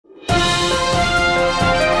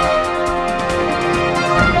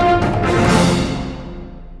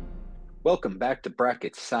Welcome back to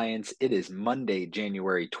Bracket Science. It is Monday,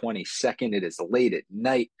 January 22nd. It is late at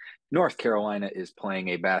night. North Carolina is playing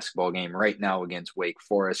a basketball game right now against Wake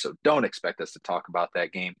Forest, so don't expect us to talk about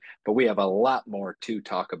that game. But we have a lot more to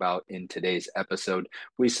talk about in today's episode.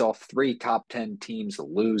 We saw three top 10 teams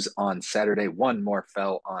lose on Saturday, one more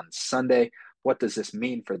fell on Sunday. What does this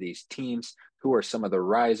mean for these teams? Who are some of the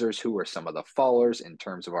risers? Who are some of the fallers in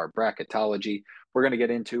terms of our bracketology? We're going to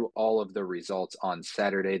get into all of the results on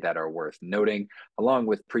Saturday that are worth noting, along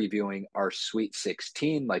with previewing our Sweet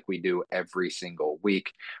 16 like we do every single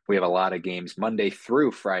week. We have a lot of games Monday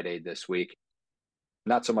through Friday this week.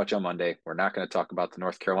 Not so much on Monday. We're not going to talk about the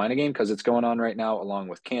North Carolina game because it's going on right now, along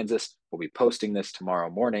with Kansas. We'll be posting this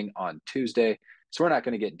tomorrow morning on Tuesday. So we're not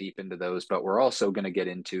going to get deep into those, but we're also going to get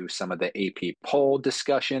into some of the AP poll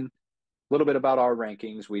discussion, little bit about our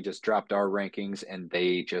rankings. We just dropped our rankings and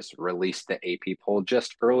they just released the AP poll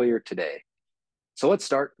just earlier today. So let's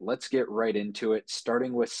start. Let's get right into it,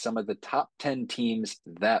 starting with some of the top 10 teams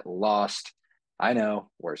that lost. I know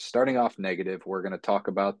we're starting off negative. We're going to talk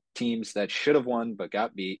about teams that should have won but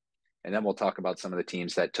got beat, and then we'll talk about some of the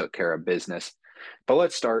teams that took care of business. But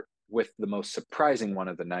let's start with the most surprising one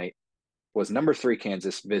of the night, was number 3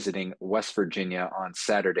 Kansas visiting West Virginia on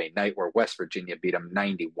Saturday night, where West Virginia beat them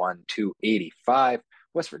 91-85.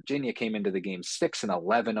 West Virginia came into the game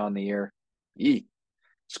 6-11 on the year. Yeet.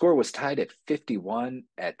 Score was tied at 51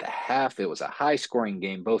 at the half. It was a high-scoring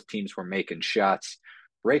game. Both teams were making shots.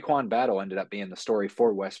 Raekwon Battle ended up being the story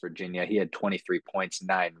for West Virginia. He had 23 points,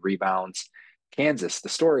 9 rebounds. Kansas, the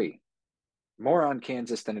story. More on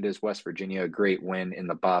Kansas than it is West Virginia. A great win in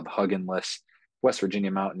the Bob Huggins West Virginia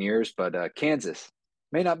Mountaineers, but Kansas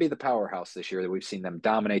may not be the powerhouse this year that we've seen them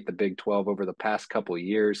dominate the Big 12 over the past couple of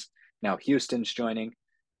years. Now Houston's joining,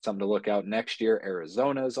 something to look out next year.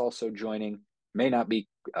 Arizona is also joining. May not be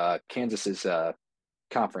Kansas's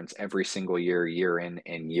conference every single year, year in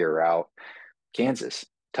and year out. Kansas,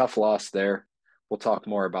 tough loss there. We'll talk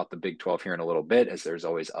more about the Big 12 here in a little bit, as there's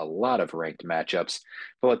always a lot of ranked matchups.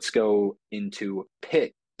 But let's go into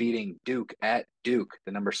Pitt beating Duke at Duke,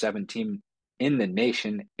 the number 7 team in the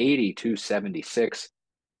nation, 82-76.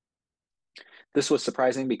 This was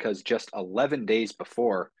surprising because just 11 days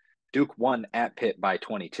before, Duke won at Pitt by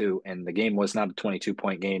 22, and the game was not a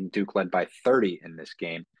 22-point game. Duke led by 30 in this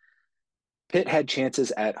game. Pitt had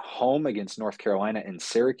chances at home against North Carolina and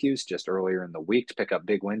Syracuse just earlier in the week to pick up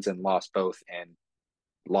big wins and lost both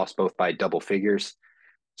by double figures.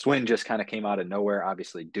 This win just kind of came out of nowhere.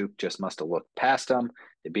 Obviously, Duke just must have looked past them.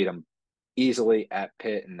 They beat them easily at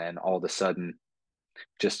Pitt, and then all of a sudden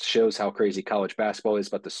just shows how crazy college basketball is.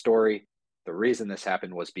 But the reason this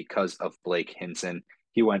happened was because of Blake Hinson.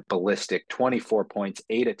 He went ballistic, 24 points,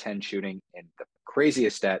 8 of 10 shooting, and the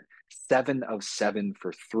craziest stat, 7 of 7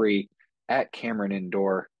 for 3 at Cameron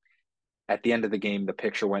Indoor. At the end of the game, the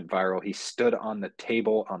picture went viral. He stood on the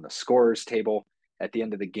table, on the scorer's table, at the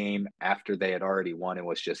end of the game after they had already won, and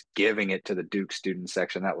was just giving it to the Duke student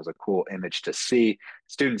section. That was a cool image to see.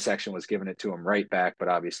 Student section was giving it to him right back, but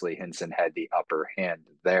obviously Hinson had the upper hand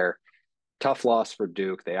there. Tough loss for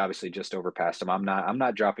Duke. They obviously just overpassed them. I'm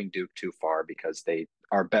not dropping Duke too far because they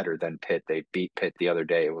are better than Pitt. They beat Pitt the other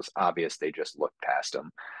day. It was obvious they just looked past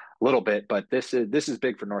them a little bit, but this is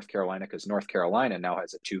big for North Carolina because North Carolina now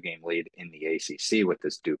has a 2-game lead in the ACC with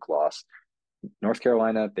this Duke loss. North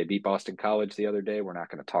Carolina, they beat Boston College the other day. We're not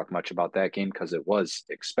going to talk much about that game because it was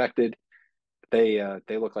expected. They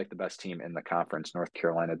look like the best team in the conference, North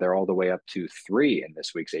Carolina. They're all the way up to 3 in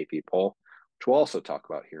this week's AP poll, which we'll also talk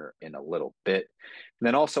about here in a little bit. And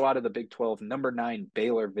then also out of the Big 12, number 9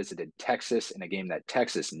 Baylor visited Texas in a game that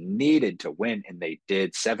Texas needed to win, and they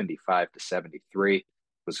did, 75-73. It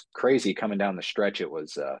was crazy coming down the stretch. It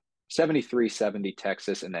was 73-70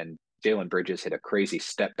 Texas, and then Jalen Bridges hit a crazy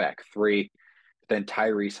step back 3. Then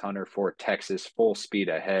Tyrese Hunter for Texas, full speed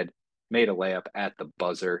ahead, made a layup at the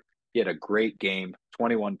buzzer. He had a great game,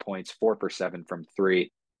 21 points, 4 for 7 from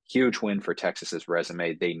 3. Huge win for Texas's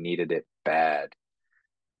resume. They needed it bad.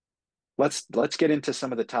 Let's get into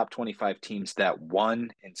some of the top 25 teams that won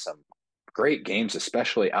in some great games,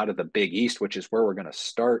 especially out of the Big East, which is where we're going to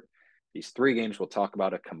start. These 3 games, we'll talk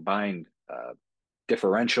about a combined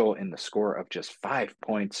differential in the score of just 5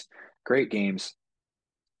 points. Great games.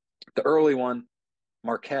 The early one,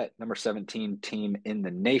 Marquette, number 17 team in the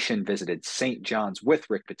nation, visited St. John's with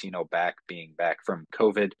Rick Pitino being back from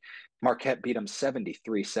COVID. Marquette beat them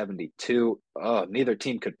 73-72. Neither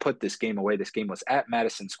team could put this game away. This game was at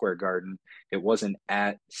Madison Square Garden. It wasn't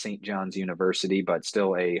at St. John's University, but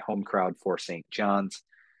still a home crowd for St. John's.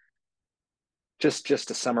 Just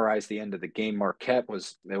to summarize the end of the game, Marquette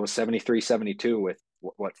was 73-72 with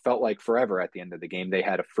what felt like forever at the end of the game. They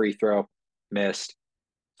had a free throw. missed.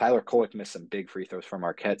 Tyler Kolek missed some big free throws from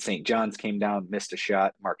Marquette. St. John's came down, missed a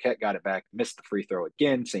shot. Marquette got it back, missed the free throw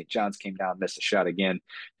again. St. John's came down, missed a shot again.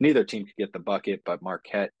 Neither team could get the bucket, but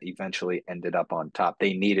Marquette eventually ended up on top.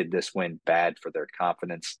 They needed this win bad for their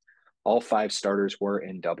confidence. All 5 starters were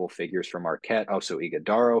in double figures for Marquette. Also,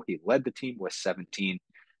 Iguodaro, he led the team with 17.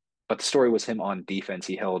 But the story was him on defense.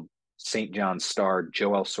 He held St. John's star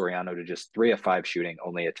Joel Soriano to just 3 of 5 shooting,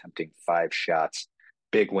 only attempting 5 shots.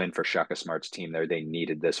 Big win for Shaka Smart's team there. They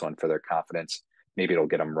needed this one for their confidence. Maybe it'll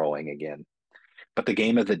get them rolling again. But the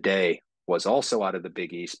game of the day was also out of the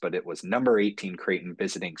Big East, but it was number 18 Creighton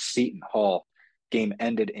visiting Seton Hall. Game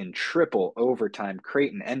ended in triple overtime.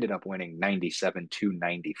 Creighton ended up winning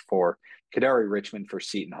 97-94. Kadari Richmond for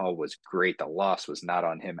Seton Hall was great. The loss was not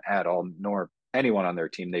on him at all, nor anyone on their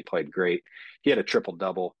team. They played great. He had a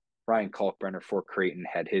triple-double. Ryan Kalkbrenner for Creighton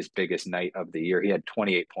had his biggest night of the year. He had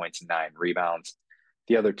 28 points, 9 rebounds.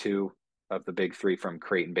 The other 2 of the big 3 from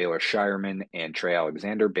Creighton, Baylor Shireman and Trey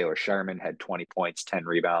Alexander. Baylor Shireman had 20 points, 10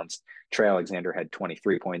 rebounds. Trey Alexander had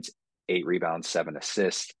 23 points, 8 rebounds, 7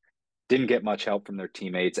 assists. Didn't get much help from their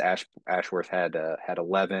teammates. Ashworth had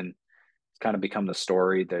 11. It's kind of become the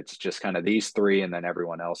story that's just kind of these 3 and then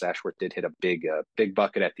everyone else. Ashworth did hit a big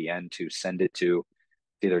bucket at the end to send it to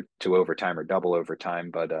either to overtime or double overtime.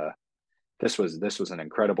 But this was an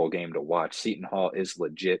incredible game to watch. Seton Hall is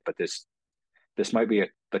legit, but this might be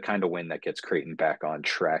the kind of win that gets Creighton back on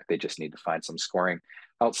track. They just need to find some scoring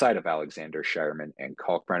outside of Alexander, Shireman, and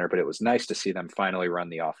Kalkbrenner. But it was nice to see them finally run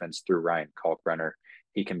the offense through Ryan Kalkbrenner.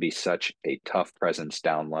 He can be such a tough presence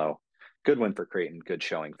down low. Good win for Creighton. Good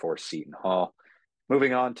showing for Seton Hall.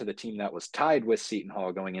 Moving on to the team that was tied with Seton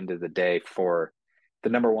Hall going into the day for the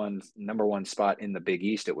number one spot in the Big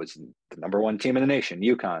East. It was the number 1 team in the nation.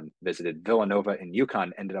 UConn visited Villanova, and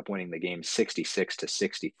UConn ended up winning the game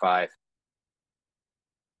 66-65.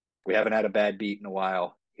 We haven't had a bad beat in a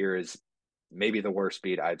while. Here is maybe the worst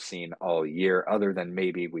beat I've seen all year, other than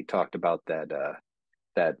maybe we talked about that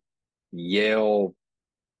Yale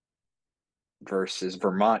versus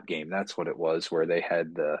Vermont game. That's what it was, where they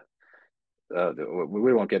had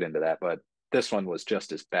we won't get into that, but this one was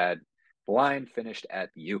just as bad. The line finished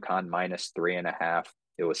at UConn minus 3.5.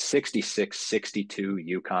 It was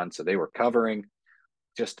 66-62 UConn, so they were covering.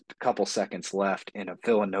 Just a couple seconds left in a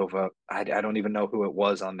Villanova. I don't even know who it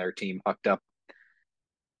was on their team, hucked up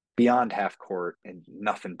beyond half court and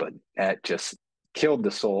nothing but net. Just killed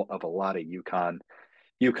the soul of a lot of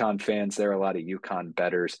UConn fans. There are a lot of UConn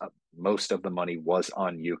bettors. Most of the money was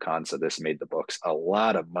on UConn, so this made the books a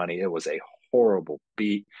lot of money. It was a horrible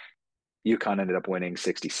beat. UConn ended up winning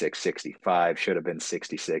 66-65, should have been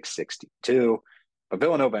 66-62. But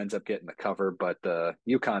Villanova ends up getting the cover, but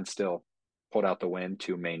UConn still pulled out the win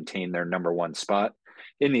to maintain their number 1 spot.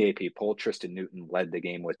 In the AP poll, Tristan Newton led the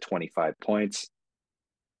game with 25 points.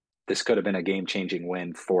 This could have been a game-changing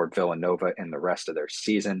win for Villanova and the rest of their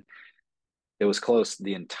season. It was close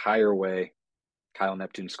the entire way. Kyle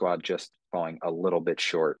Neptune's squad just falling a little bit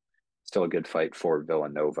short. Still a good fight for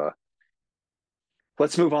Villanova.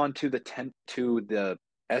 Let's move on to the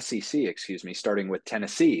SEC, starting with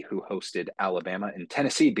Tennessee, who hosted Alabama, and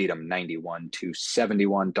Tennessee beat them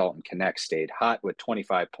 91-71. Dalton Knecht stayed hot with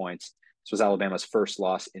 25 points. This was Alabama's first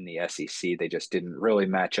loss in the SEC. They just didn't really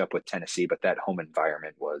match up with Tennessee, but that home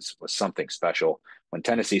environment was something special. When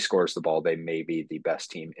Tennessee scores the ball, they may be the best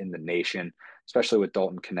team in the nation, especially with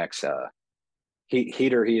Dalton Knecht's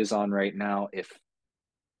heater he is on right now. If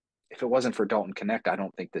it wasn't for Dalton Knecht, I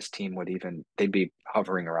don't think this team they'd be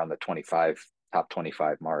hovering around the top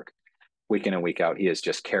 25 mark. Week in and week out, he is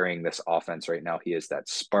just carrying this offense right now. He is that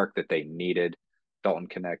spark that they needed. Dalton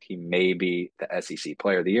Knecht, he may be the SEC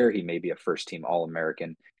Player of the Year. He may be a first-team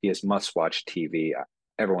All-American. He is must-watch TV.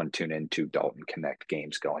 Everyone tune in to Dalton Knecht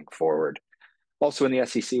games going forward. Also in the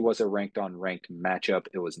SEC was a ranked-on-ranked matchup.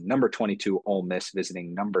 It was number 22 Ole Miss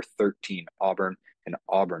visiting number 13 Auburn, and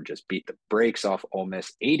Auburn just beat the brakes off Ole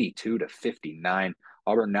Miss 82-59.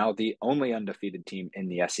 Auburn now the only undefeated team in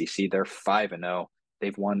the SEC. They're 5-0.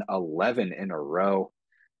 They've won 11 in a row.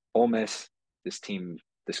 Ole Miss, this team,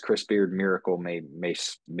 this Chris Beard miracle may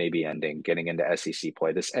be ending, getting into SEC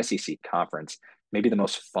play. This SEC conference, maybe the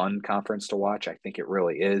most fun conference to watch. I think it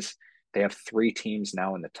really is. They have 3 teams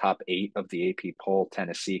now in the top 8 of the AP poll: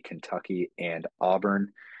 Tennessee, Kentucky, and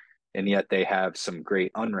Auburn. And yet they have some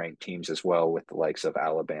great unranked teams as well, with the likes of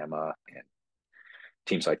Alabama and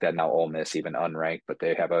teams like that. Now Ole Miss, even unranked, but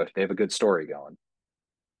they have a good story going.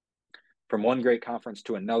 From one great conference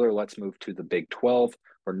to another, let's move to the Big 12,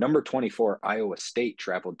 where number 24 Iowa State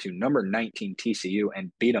traveled to number 19 TCU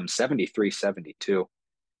and beat them 73-72.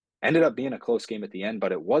 Ended up being a close game at the end,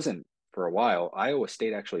 but it wasn't for a while. Iowa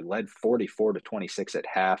State actually led 44-26 at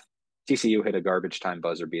half. TCU hit a garbage time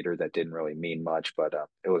buzzer beater that didn't really mean much, but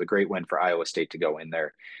it was a great win for Iowa State to go in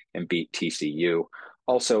there and beat TCU.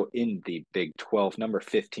 Also in the Big 12, number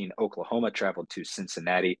 15, Oklahoma traveled to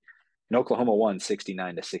Cincinnati, and Oklahoma won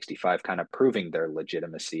 69-65, kind of proving their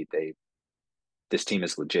legitimacy. This team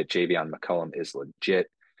is legit. Javion McCullum is legit.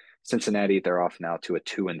 Cincinnati, they're off now to a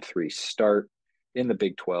 2-3 start in the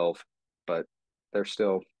Big 12, but they're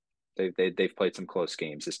still they've played some close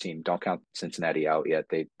games. This team, don't count Cincinnati out yet.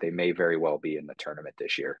 They may very well be in the tournament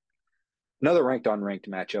this year. Another ranked unranked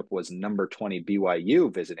matchup was number 20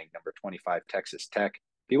 BYU visiting number 25 Texas Tech.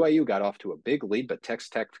 BYU got off to a big lead, but Texas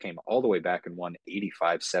Tech came all the way back and won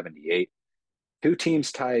 85-78. Two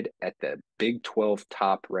teams tied at the Big 12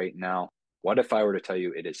 top right now. What if I were to tell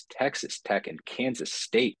you it is Texas Tech and Kansas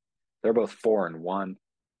State? They're both 4-1.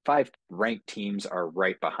 Five ranked teams are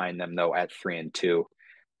right behind them, though, at 3-2.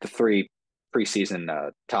 The three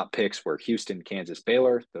preseason top picks were Houston, Kansas,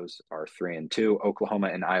 Baylor. Those are 3-2. Oklahoma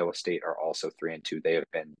and Iowa State are also 3-2. They have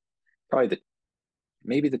been probably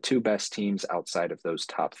maybe the two best teams outside of those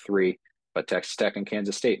top three. But Texas Tech and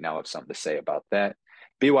Kansas State now have something to say about that.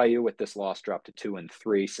 BYU with this loss dropped to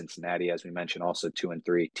 2-3. Cincinnati, as we mentioned, also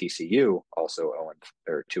 2-3. TCU also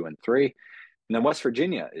 2-3. And then West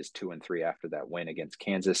Virginia is 2-3 after that win against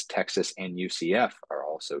Kansas. Texas and UCF are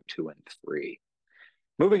also 2-3.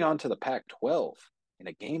 Moving on to the Pac-12 in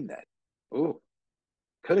a game that,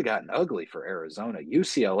 could have gotten ugly for Arizona.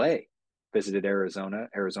 UCLA visited Arizona.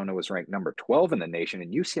 Arizona was ranked number 12 in the nation,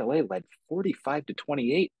 and UCLA led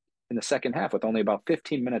 45-28 in the second half with only about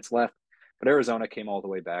 15 minutes left. But Arizona came all the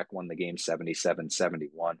way back, won the game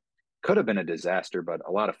 77-71. Could have been a disaster, but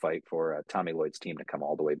a lot of fight for Tommy Lloyd's team to come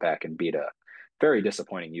all the way back and beat a very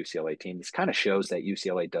disappointing UCLA team. This kind of shows that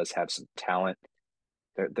UCLA does have some talent.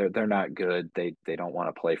 They're not good. They don't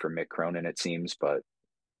want to play for Mick Cronin, it seems, but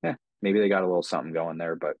maybe they got a little something going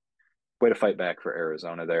there. But way to fight back for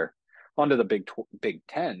Arizona there. On to the Big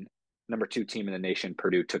Ten. Number 2 team in the nation,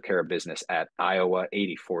 Purdue, took care of business at Iowa,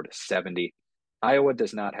 84-70. Iowa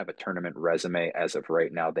does not have a tournament resume as of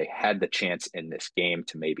right now. They had the chance in this game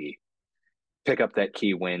to maybe pick up that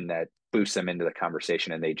key win that boosts them into the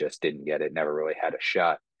conversation, and they just didn't get it. Never really had a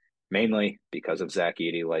shot, mainly because of Zach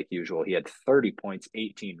Edey. Like usual, he had 30 points,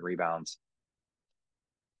 18 rebounds.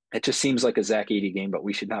 It just seems like a Zach Edey game, but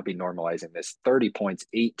we should not be normalizing this. 30 points,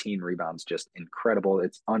 18 rebounds, just incredible.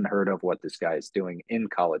 It's unheard of what this guy is doing in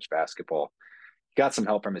college basketball. Got some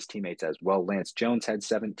help from his teammates as well. Lance Jones had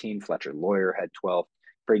 17. Fletcher Lawyer had 12.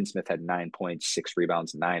 Braden Smith had 9 points, 6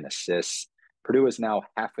 rebounds, 9 assists. Purdue is now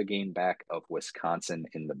half a game back of Wisconsin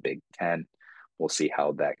in the Big Ten. We'll see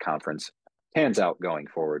how that conference pans out going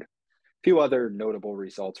forward. A few other notable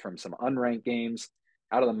results from some unranked games.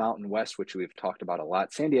 Out of the Mountain West, which we've talked about a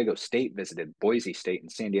lot, San Diego State visited Boise State,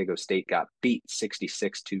 and San Diego State got beat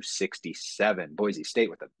 66-67. Boise State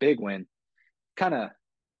with a big win.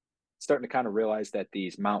 Starting to realize that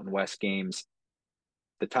these Mountain West games,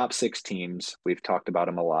 the top 6 teams, we've talked about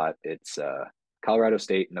them a lot. It's Colorado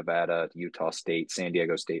State, Nevada, Utah State, San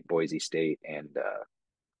Diego State, Boise State, and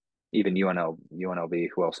even UNLV.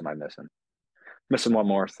 Who else am I missing? Missing one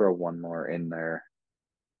more. Throw one more in there.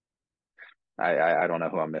 I don't know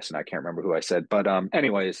who I'm missing. I can't remember who I said. But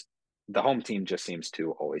anyways, the home team just seems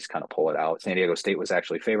to always kind of pull it out. San Diego State was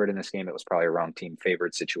actually favored in this game. It was probably a wrong team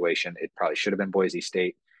favored situation. It probably should have been Boise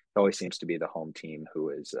State. It always seems to be the home team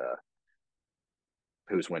who's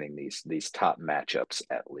winning these top matchups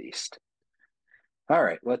at least. All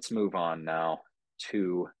right, let's move on now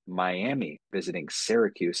to Miami visiting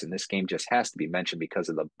Syracuse, and this game just has to be mentioned because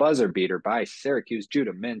of the buzzer beater by Syracuse.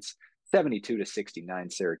 Judah Mintz,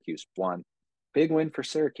 72-69. Syracuse won. Big win for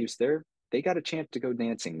Syracuse. They got a chance to go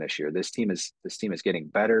dancing this year. This team is getting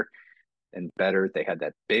better and better. They had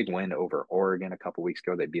that big win over Oregon a couple weeks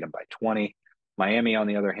ago. They beat them by 20. Miami, on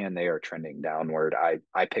the other hand, they are trending downward.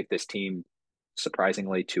 I picked this team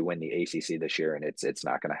surprisingly to win the ACC this year, and it's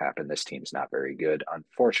not going to happen. This team's not very good,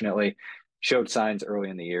 unfortunately. Showed signs early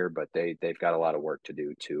in the year, but they've got a lot of work to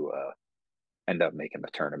do to end up making the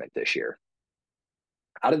tournament this year.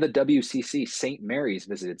 Out of the WCC, St. Mary's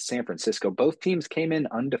visited San Francisco. Both teams came in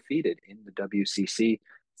undefeated in the WCC.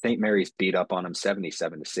 St. Mary's beat up on them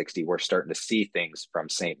 77-60. We're starting to see things from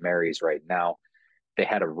St. Mary's right now. They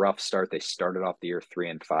had a rough start. They started off the year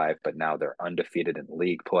 3-5, but now they're undefeated in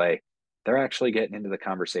league play. They're actually getting into the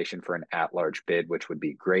conversation for an at-large bid, which would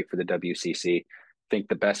be great for the WCC. I think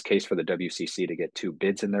the best case for the WCC to get 2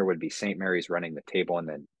 bids in there would be St. Mary's running the table and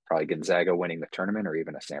then probably Gonzaga winning the tournament or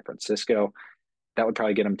even a San Francisco. That would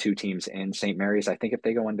probably get them two teams in St. Mary's. I think if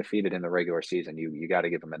they go undefeated in the regular season, you got to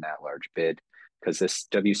give them an at-large bid because this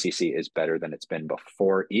WCC is better than it's been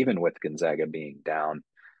before, even with Gonzaga being down.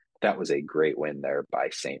 That was a great win there by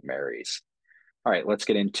St. Mary's. All right, let's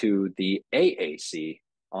get into the AAC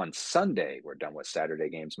on Sunday. We're done with Saturday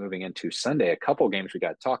games. Moving into Sunday, a couple games we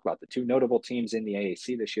got to talk about. The two notable teams in the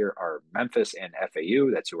AAC this year are Memphis and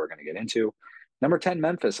FAU. That's who we're going to get into. Number 10,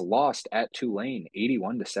 Memphis lost at Tulane,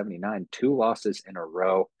 81-79, two losses in a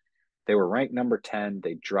row. They were ranked number 10.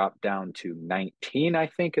 They dropped down to 19, I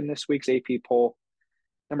think, in this week's AP poll.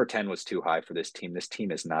 Number 10 was too high for this team. This team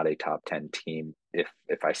is not a top 10 team,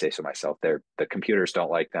 if I say so myself. The computers don't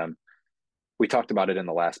like them. We talked about it in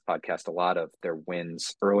the last podcast. A lot of their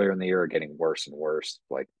wins earlier in the year are getting worse and worse,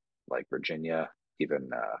 like Virginia, even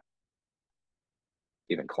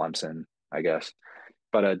Clemson, I guess.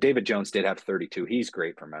 But David Jones did have 32. He's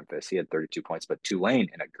great for Memphis. He had 32 points. But Tulane,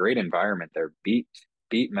 in a great environment there, beat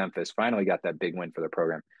Memphis. Finally got that big win for the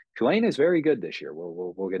program. Tulane is very good this year.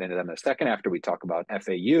 We'll get into them in a second after we talk about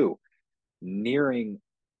FAU nearing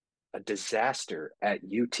a disaster at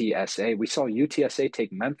UTSA. We saw UTSA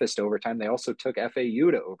take Memphis to overtime. They also took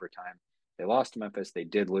FAU to overtime. They lost to Memphis. They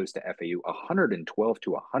did lose to FAU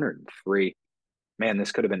 112-103. Man,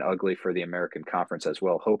 this could have been ugly for the American Conference as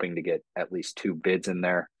well, hoping to get at least two bids in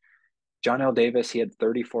there. John L. Davis, he had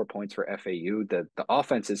 34 points for FAU. The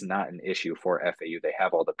offense is not an issue for FAU. They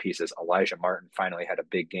have all the pieces. Elijah Martin finally had a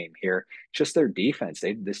big game here. Just their defense.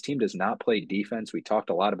 This team does not play defense. We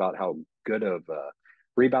talked a lot about how good of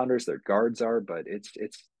rebounders their guards are, but it's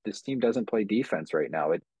this team doesn't play defense right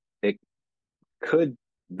now. It could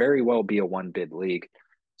very well be a one bid league.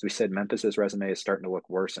 As we said, Memphis's resume is starting to look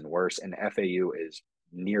worse and worse, and FAU is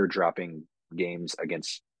near dropping games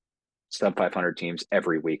against sub 500 teams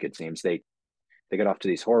every week. It seems they get off to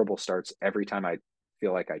these horrible starts every time. I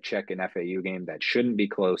feel like I check an FAU game that shouldn't be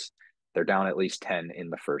close. They're down at least 10 in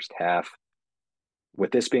the first half.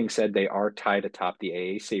 With this being said, they are tied atop the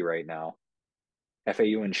AAC right now.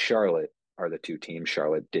 FAU and Charlotte are the two teams.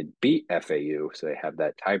 Charlotte did beat FAU, so they have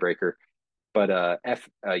that tiebreaker. But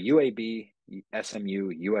UAB,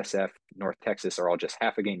 SMU, USF, North Texas are all just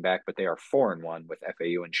half a game back, but they are 4-1 with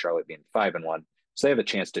FAU and Charlotte being 5-1. So they have a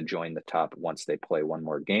chance to join the top once they play one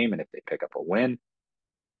more game. And if they pick up a win,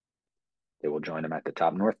 they will join them at the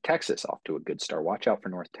top. North Texas off to a good start. Watch out for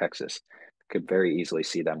North Texas. Could very easily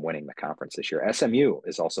see them winning the conference this year. SMU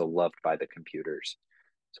is also loved by the computers.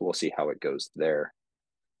 So we'll see how it goes there.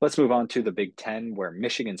 Let's move on to the Big Ten, where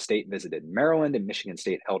Michigan State visited Maryland, and Michigan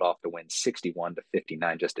State held off to win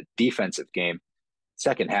 61-59, just a defensive game.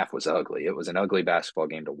 Second half was ugly. It was an ugly basketball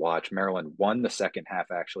game to watch. Maryland won the second half,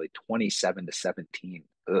 actually 27-17.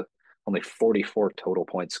 Only 44 total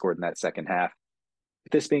points scored in that second half.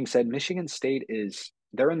 With this being said, Michigan State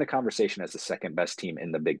they're in the conversation as the second best team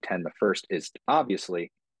in the Big Ten. The first is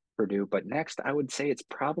obviously Purdue, but next I would say it's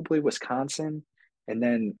probably Wisconsin. And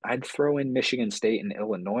then I'd throw in Michigan State and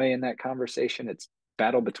Illinois in that conversation. It's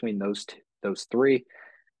battle between those three.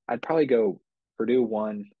 I'd probably go Purdue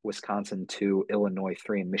 1, Wisconsin 2, Illinois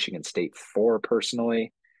 3, and Michigan State 4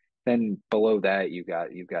 personally. Then below that, you've got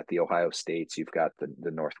the Ohio States, you've got the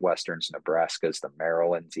Northwesterns, Nebraskas, the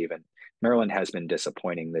Marylands. Even Maryland has been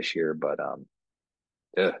disappointing this year, but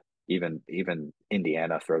even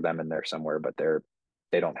Indiana, throw them in there somewhere, but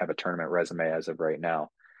they don't have a tournament resume as of right now.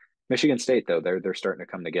 Michigan State, though, they're starting to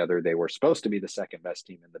come together. They were supposed to be the second best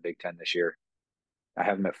team in the Big Ten this year. I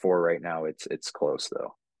have them at 4 right now. It's close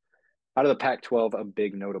though. Out of the Pac-12, a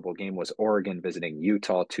big notable game was Oregon visiting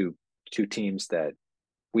Utah, two teams that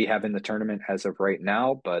we have in the tournament as of right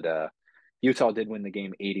now, but Utah did win the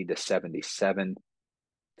game 80-77.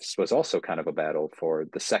 This was also kind of a battle for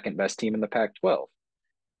the second best team in the Pac-12.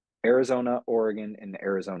 Arizona, Oregon, and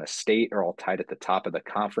Arizona State are all tied at the top of the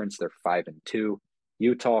conference. They're 5-2.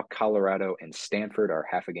 Utah, Colorado, and Stanford are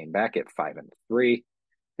half a game back at 5-3. I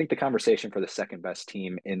think the conversation for the second best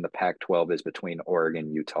team in the Pac-12 is between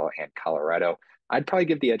Oregon, Utah, and Colorado. I'd probably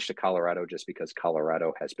give the edge to Colorado just because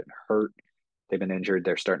Colorado has been hurt. They've been injured.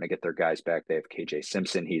 They're starting to get their guys back. They have KJ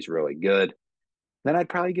Simpson. He's really good. Then I'd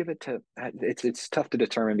probably give it to it's tough to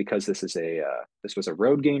determine because this was a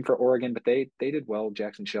road game for Oregon, but they did well.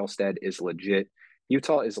 Jackson Shelstead is legit.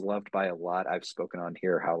 Utah is loved by a lot. I've spoken on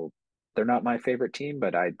here how they're not my favorite team,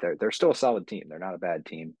 but they're still a solid team. They're not a bad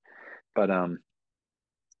team. But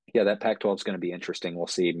yeah, that Pac-12 is going to be interesting. We'll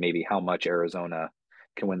see maybe how much Arizona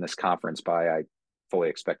can win this conference by. I fully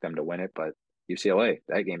expect them to win it, but UCLA,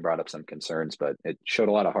 that game brought up some concerns, but it showed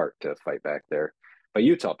a lot of heart to fight back there. But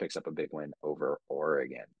Utah picks up a big win over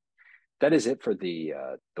Oregon. That is it for the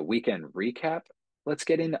weekend recap. let's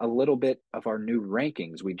get in a little bit of our new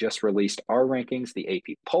rankings. We just released our rankings. The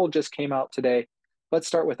AP poll just came out today. Let's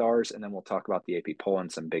start with ours, and then we'll talk about the AP poll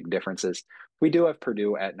and some big differences. We do have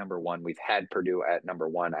Purdue at number one. We've had Purdue at number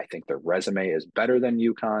one. I think their resume is better than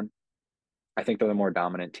UConn. I think they're the more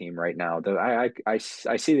dominant team right now. Though I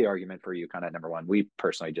see the argument for UConn at number one. We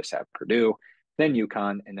personally just have Purdue, then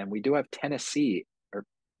UConn, and then we do have Tennessee, or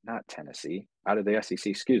not Tennessee, out of the SEC.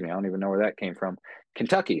 Excuse me, I don't even know where that came from.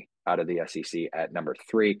 Kentucky out of the SEC at number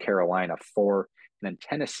three, Carolina four, and then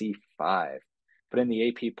Tennessee five. But in the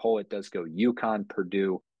AP poll, it does go UConn,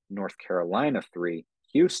 Purdue, North Carolina three,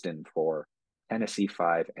 Houston four, Tennessee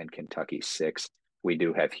five, and Kentucky six. We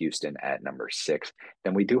do have Houston at number six.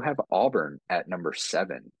 Then we do have Auburn at number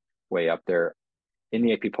seven, way up there. In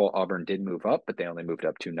the AP poll, Auburn did move up, but they only moved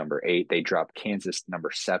up to number eight. They dropped Kansas to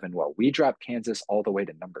number seven. Well, we dropped Kansas all the way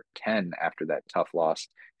to number 10 after that tough loss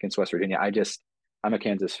against West Virginia. I'm a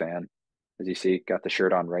Kansas fan. As you see, got the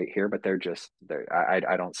shirt on right here, but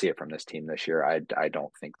I don't see it from this team this year. I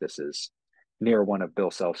don't think this is near one of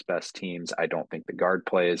Bill Self's best teams. I don't think the guard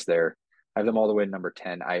play is there. I have them all the way to number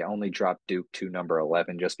 10. I only dropped Duke to number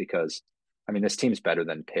 11 just because, I mean, this team's better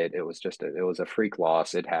than Pitt. It was a freak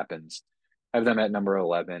loss. It happens. I have them at number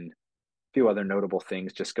 11. A few other notable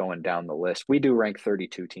things just going down the list. We do rank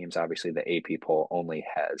 32 teams. Obviously, the AP poll only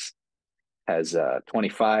has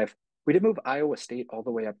 25. We did move Iowa State all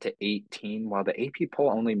the way up to 18, while the AP poll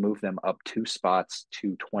only moved them up two spots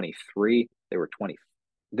to 23. They were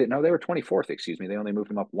 24th, excuse me. They only moved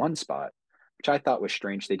them up one spot, which I thought was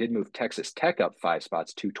strange. They did move Texas Tech up five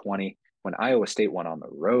spots to 20 when Iowa State went on the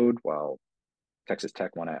road, while Texas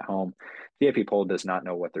Tech won at home. The AP poll does not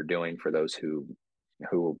know what they're doing for those who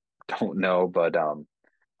don't know, but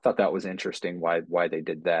thought that was interesting why they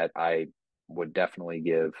did that. I would definitely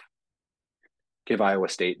give Iowa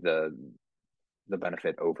State the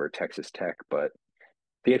benefit over Texas Tech, but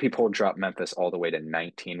the AP poll dropped Memphis all the way to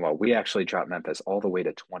 19, while we actually dropped Memphis all the way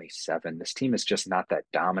to 27. This team is just not that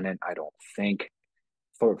dominant, I don't think.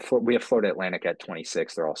 We have Florida Atlantic at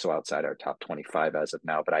 26. They're also outside our top 25 as of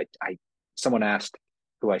now. But someone asked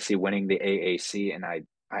who I see winning the AAC, and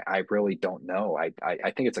I really don't know. I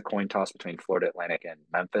think it's a coin toss between Florida Atlantic and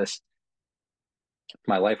Memphis. If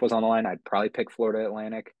my life was on the line, I'd probably pick Florida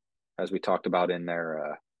Atlantic, as we talked about in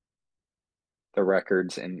their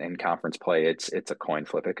records and conference play. It's a coin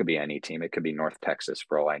flip. It could be any team. It could be North Texas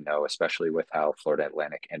for all I know, especially with how Florida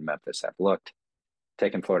Atlantic and Memphis have looked.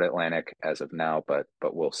 Taking Florida Atlantic as of now, but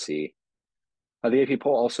we'll see. The AP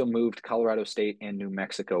poll also moved Colorado State and New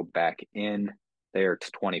Mexico back in. They are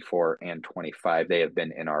 24 and 25. They have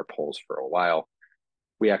been in our polls for a while.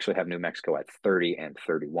 We actually have New Mexico at 30 and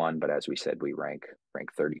 31, but as we said, we rank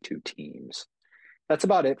 32 teams. That's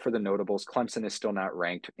about it for the notables. Clemson is still not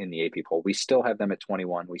ranked in the AP poll. We still have them at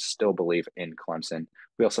 21. We still believe in Clemson.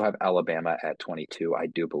 We also have Alabama at 22. I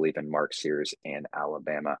do believe in Mark Sears and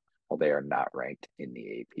Alabama. Well, they are not ranked in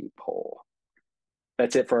the AP poll.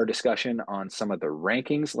 That's it for our discussion on some of the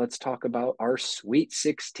rankings. Let's talk about our Sweet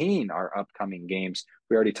 16, our upcoming games.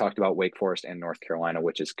 We already talked about Wake Forest and North Carolina,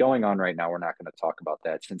 which is going on right now. We're not going to talk about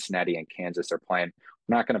that. Cincinnati and Kansas are playing.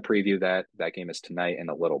 We're not going to preview that. That game is tonight in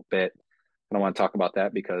a little bit. I don't want to talk about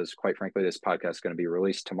that because, quite frankly, this podcast is going to be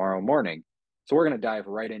released tomorrow morning. So we're going to dive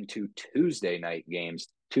right into Tuesday night games.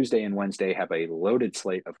 Tuesday and Wednesday have a loaded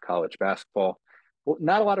slate of college basketball. Well,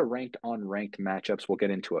 not a lot of ranked on ranked matchups. We'll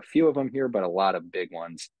get into a few of them here, but a lot of big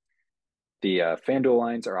ones. The FanDuel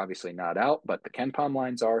lines are obviously not out, but the KenPom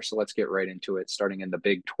lines are. So let's get right into it, starting in the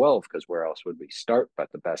Big 12, because where else would we start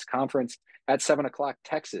but the best conference? At 7 o'clock,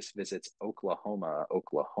 Texas visits Oklahoma.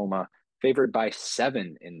 Oklahoma favored by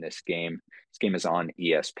 7 in this game. This game is on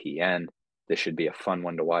ESPN. This should be a fun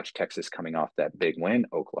one to watch. Texas coming off that big win.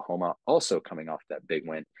 Oklahoma also coming off that big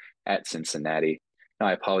win at Cincinnati. Now,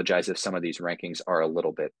 I apologize if some of these rankings are a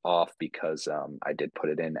little bit off because I did put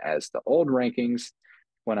it in as the old rankings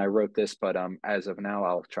when I wrote this, but as of now,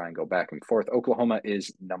 I'll try and go back and forth. Oklahoma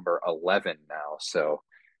is number 11 now. So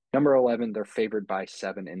number 11, they're favored by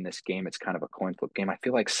 7 in this game. It's kind of a coin flip game. I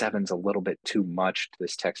feel like 7's a little bit too much to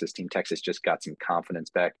this Texas team. Texas just got some confidence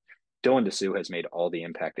back. Dylan DeSue has made all the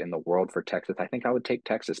impact in the world for Texas. I think I would take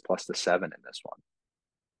Texas plus the 7 in this one.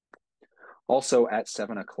 Also at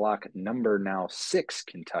 7 o'clock, number now 6,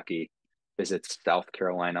 Kentucky visits South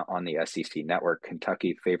Carolina on the SEC network.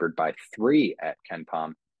 Kentucky favored by 3 at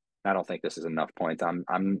KenPom. I don't think this is enough points.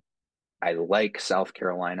 I like South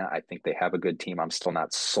Carolina. I think they have a good team. I'm still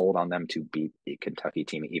not sold on them to beat the Kentucky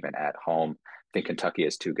team even at home. I think Kentucky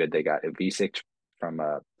is too good. They got Ivisic from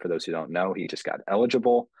for those who don't know, he just got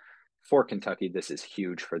eligible for Kentucky. This is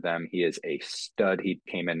huge for them. He is a stud. He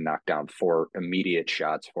came in, knocked down 4 immediate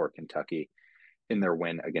shots for Kentucky in their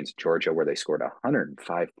win against Georgia, where they scored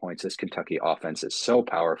 105 points. This Kentucky offense is so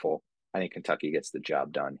powerful. I think Kentucky gets the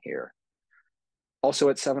job done here. Also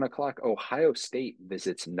at 7 o'clock, Ohio State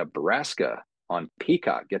visits Nebraska on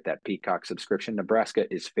Peacock. Get that Peacock subscription. Nebraska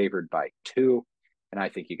is favored by 2, and I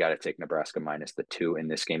think you got to take Nebraska minus the 2 in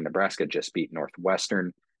this game. Nebraska just beat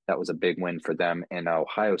Northwestern. That was a big win for them, and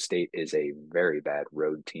Ohio State is a very bad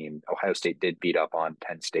road team. Ohio State did beat up on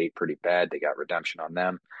Penn State pretty bad. They got redemption on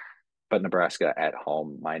them, but Nebraska at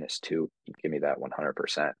home minus 2. Give me that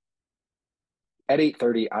 100%. At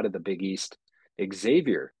 8:30 out of the Big East,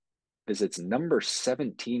 Xavier visits number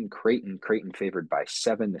 17 Creighton. Creighton favored by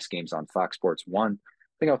 7. This game's on Fox Sports 1. I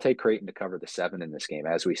think I'll take Creighton to cover the 7 in this game.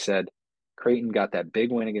 As we said, Creighton got that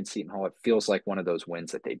big win against Seton Hall. It feels like one of those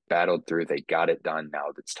wins that they battled through. They got it done. Now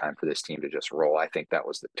it's time for this team to just roll. I think that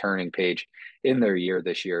was the turning page in their year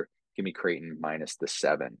this year. Give me Creighton minus the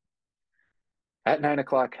 7. At 9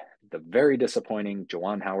 o'clock, the very disappointing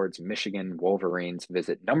Juwan Howard's Michigan Wolverines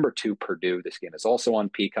visit number 2 Purdue. This game is also on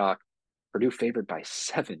Peacock. Purdue favored by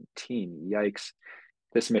 17. Yikes.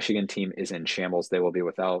 This Michigan team is in shambles. They will be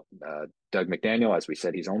without Doug McDaniel. As we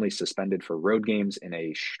said, he's only suspended for road games in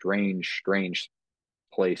a strange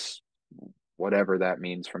place, whatever that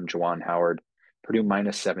means from Juwan Howard. Purdue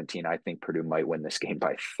minus 17. I think Purdue might win this game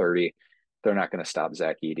by 30. They're not going to stop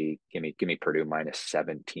Zach Edey. Give me Purdue minus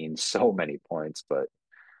 17. So many points, but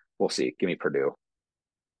we'll see. Give me Purdue.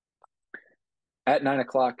 At 9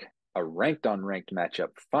 o'clock, a ranked on ranked matchup.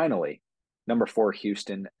 Finally, number 4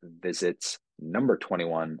 Houston visits number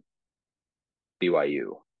 21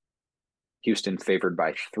 BYU. Houston favored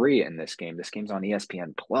by 3 in this game. This game's on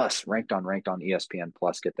ESPN Plus, ranked on ESPN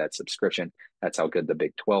Plus. Get that subscription. That's how good the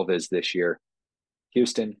Big 12 is this year.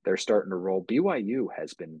 Houston, they're starting to roll. BYU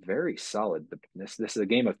has been very solid. This is a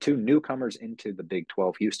game of 2 newcomers into the Big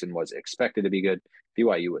 12. Houston was expected to be good.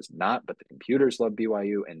 BYU was not, but the computers love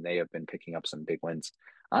BYU, and they have been picking up some big wins.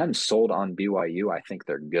 I'm sold on BYU. I think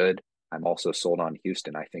they're good. I'm also sold on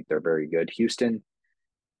Houston. I think they're very good. Houston,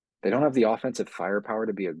 they don't have the offensive firepower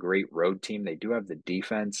to be a great road team. They do have the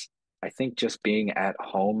defense. I think just being at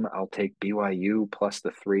home, I'll take BYU plus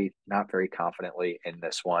the 3, not very confidently in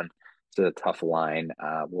this one. It's a tough line.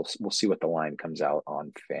 We'll see what the line comes out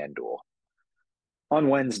on FanDuel. On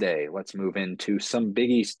Wednesday, let's move into some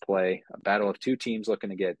Big East play. A battle of 2 teams looking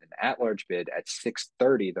to get an at-large bid at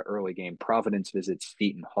 6:30. The early game, Providence visits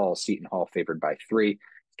Seton Hall. Seton Hall favored by 3.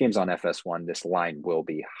 This game's on FS1. This line will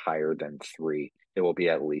be higher than 3. It will be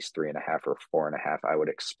at least 3.5 or 4.5. I would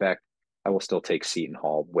expect. I will still take Seton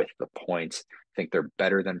Hall with the points. I think they're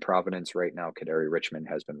better than Providence right now. Kadari Richmond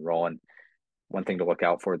has been rolling. One thing to look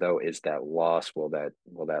out for, though, is that loss. Will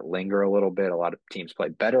that linger a little bit? A lot of teams play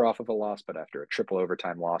better off of a loss, but after a triple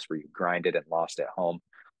overtime loss where you grinded and lost at home,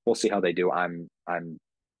 we'll see how they do. I'm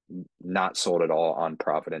not sold at all on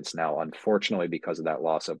Providence now, unfortunately, because of that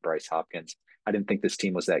loss of Bryce Hopkins. I didn't think this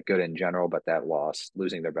team was that good in general, but that loss,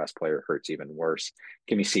 losing their best player, hurts even worse.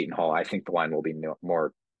 Give me Seton Hall. I think the line will be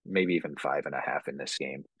more, maybe even 5.5 in this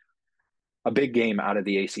game. A big game out of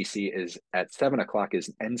the ACC is at 7 o'clock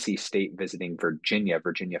is NC State visiting Virginia.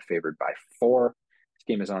 Virginia favored by 4. This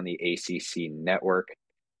game is on the ACC network.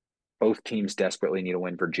 Both teams desperately need a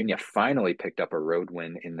win. Virginia finally picked up a road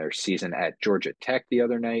win in their season at Georgia Tech the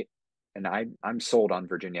other night. And I'm sold on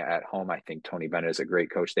Virginia at home. I think Tony Bennett is a great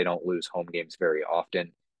coach. They don't lose home games very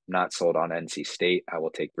often. Not sold on NC State. I will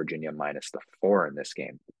take Virginia minus the 4 in this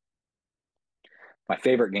game. My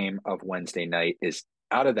favorite game of Wednesday night is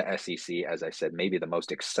out of the SEC, as I said, maybe the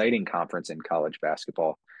most exciting conference in college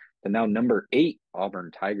basketball. The now number 8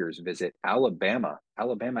 Auburn Tigers visit Alabama.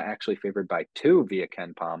 Alabama actually favored by 2 via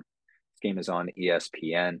Ken Pom. This game is on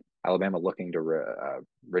ESPN. Alabama looking to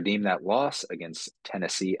redeem that loss against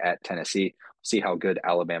Tennessee at Tennessee. See how good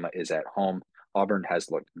Alabama is at home. Auburn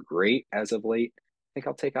has looked great as of late. I think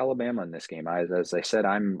I'll take Alabama in this game. As I said,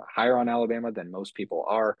 I'm higher on Alabama than most people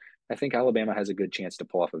are. I think Alabama has a good chance to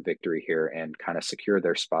pull off a victory here and kind of secure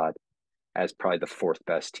their spot as probably the 4th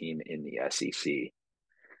best team in the SEC.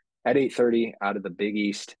 At 8:30 out of the Big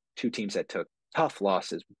East, 2 teams that took tough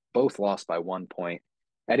losses, both lost by 1 point.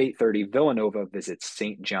 At 8:30, Villanova visits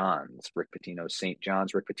St. John's. Rick Pitino's St.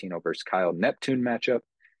 John's. Rick Pitino versus Kyle Neptune matchup.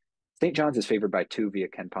 St. John's is favored by 2 via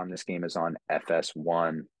Ken Pom. This game is on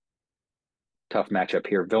FS1. Tough matchup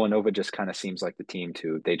here. Villanova just kind of seems like the team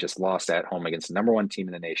they just lost at home against the number 1 team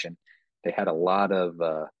in the nation. They had a lot of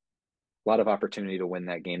opportunity to win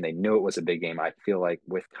that game. They knew it was a big game. I feel like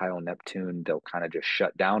with Kyle Neptune, they'll kind of just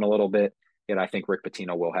shut down a little bit. Yet I think Rick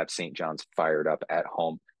Pitino will have St. John's fired up at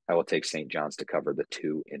home. I will take St. John's to cover the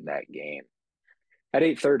 2 in that game. At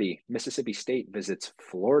 8:30, Mississippi State visits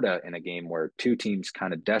Florida in a game where two teams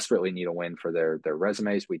kind of desperately need a win for their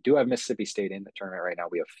resumes. We do have Mississippi State in the tournament right now.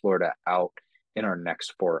 We have Florida out in our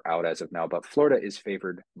next four out as of now, but Florida is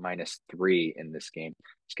favored -3 in this game.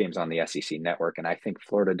 This game's on the SEC network, and I think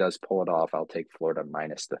Florida does pull it off. I'll take Florida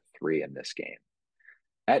 -3 in this game.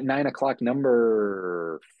 At 9 o'clock,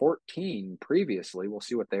 number 14 previously, we'll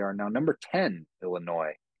see what they are now. Number 10,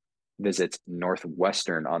 Illinois visits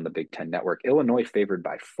Northwestern on the Big Ten Network. Illinois favored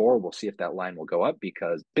by 4. We'll see if that line will go up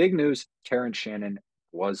because big news, Terrence Shannon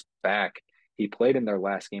was back. He played in their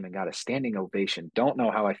last game and got a standing ovation. Don't know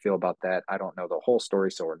how I feel about that. I don't know the whole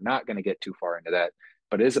story, so we're not going to get too far into that.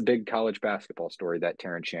 But it is a big college basketball story that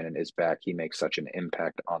Terrence Shannon is back. He makes such an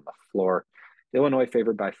impact on the floor. Illinois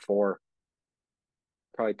favored by 4.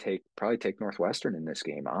 Probably take Northwestern in this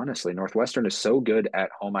game. Honestly, Northwestern is so good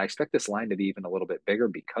at home. I expect this line to be even a little bit bigger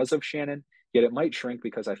because of Shannon. Yet it might shrink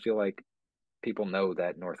because I feel like people know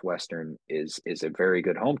that Northwestern is a very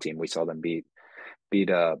good home team. We saw them beat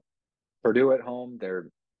Purdue at home. They're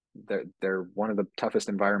one of the toughest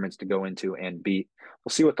environments to go into and beat.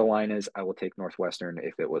 We'll see what the line is. I will take Northwestern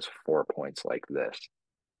if it was 4 points like this.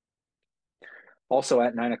 Also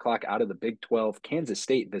at 9 o'clock, out of the Big 12, Kansas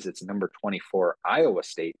State visits number 24, Iowa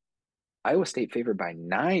State. Iowa State favored by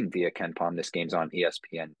 9 via KenPom. This game's on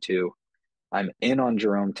ESPN2. I'm in on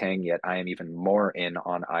Jerome Tang, yet I am even more in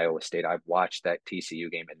on Iowa State. I've watched that TCU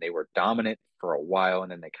game, and they were dominant for a while,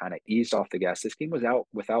 and then they kind of eased off the gas. This game was out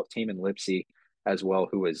without Tamin Lipsey as well,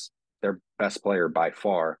 who is their best player by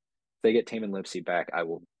far. If they get Tamin Lipsey back, I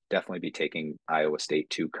will definitely be taking Iowa State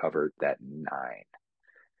to cover that 9.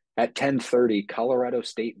 At 10:30, Colorado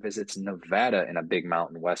State visits Nevada in a big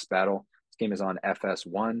Mountain West battle. This game is on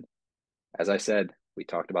FS1. As I said, we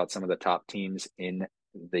talked about some of the top teams in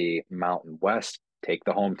the Mountain West. Take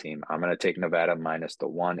the home team. I'm going to take Nevada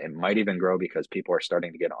 -1. It might even grow because people are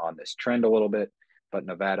starting to get on this trend a little bit. But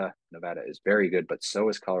Nevada is very good, but so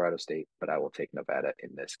is Colorado State. But I will take Nevada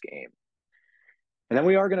in this game. And then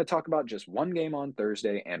we are going to talk about just one game on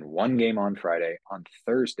Thursday and one game on Friday. On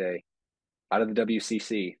Thursday, out of the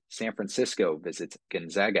WCC, San Francisco visits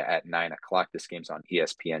Gonzaga at 9 o'clock. This game's on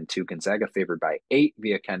ESPN2. Gonzaga favored by 8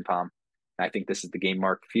 via KenPom. I think this is the game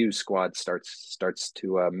Mark Few's squad starts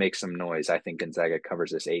to make some noise. I think Gonzaga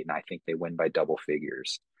covers this 8, and I think they win by double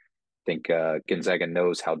figures. I think Gonzaga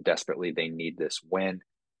knows how desperately they need this win.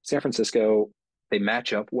 San Francisco, they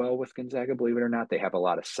match up well with Gonzaga, believe it or not. They have a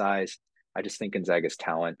lot of size. I just think Gonzaga's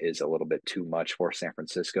talent is a little bit too much for San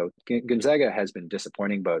Francisco. Gonzaga has been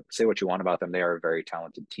disappointing, but say what you want about them. They are a very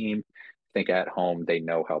talented team. I think at home, they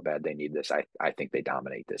know how bad they need this. I think they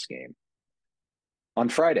dominate this game. On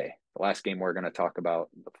Friday, the last game we're going to talk about,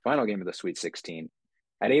 the final game of the Sweet 16.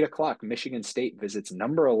 At 8 o'clock, Michigan State visits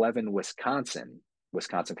number 11, Wisconsin.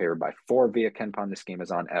 Wisconsin favored by 4 via KenPom. This game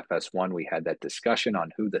is on FS1. We had that discussion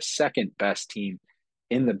on who the second best team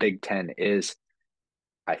in the Big Ten is.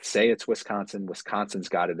 I say it's Wisconsin. Wisconsin's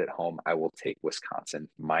got it at home. I will take Wisconsin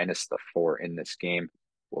 -4 in this game.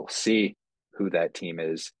 We'll see who that team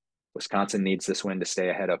is. Wisconsin needs this win to stay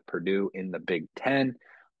ahead of Purdue in the Big Ten.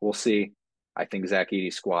 We'll see. I think Zach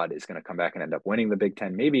Edey's squad is going to come back and end up winning the Big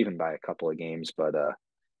Ten, maybe even by a couple of games. But I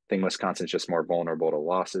think Wisconsin's just more vulnerable to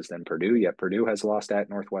losses than Purdue. Yet Purdue has lost at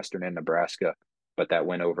Northwestern and Nebraska. But that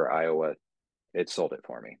win over Iowa, it sold it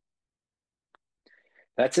for me.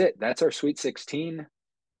 That's it. That's our Sweet 16.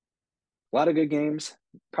 A lot of good games.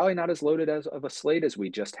 Probably not as loaded as of a slate as we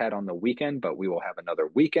just had on the weekend, but we will have another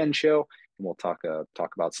weekend show and we'll talk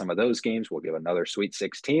about some of those games. We'll give another Sweet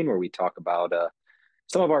 16 where we talk about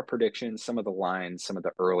some of our predictions, some of the lines, some of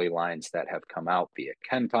the early lines that have come out via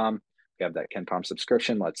KenPom. We have that KenPom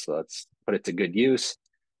subscription. Let's put it to good use.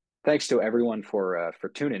 Thanks to everyone for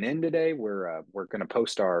tuning in today. We're going to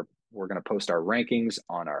post our rankings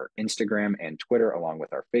on our Instagram and Twitter along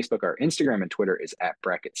with our Facebook. Our Instagram and Twitter is at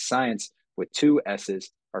Bracket Science with 2 S's.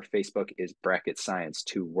 Our Facebook is Bracket Science,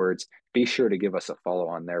 2 words. Be sure to give us a follow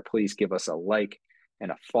on there. Please give us a like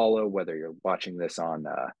and a follow, whether you're watching this on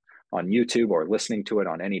YouTube or listening to it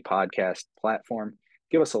on any podcast platform.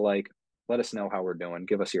 Give us a like. Let us know how we're doing.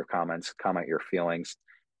 Give us your comments. Comment your feelings.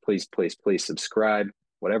 Please, please, please subscribe.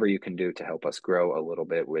 Whatever you can do to help us grow a little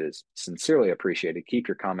bit is sincerely appreciated. Keep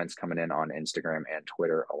your comments coming in on Instagram and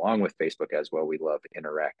Twitter, along with Facebook as well. We love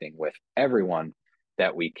interacting with everyone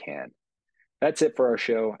that we can. That's it for our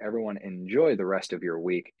show. Everyone enjoy the rest of your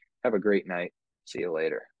week. Have a great night. See you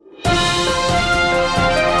later.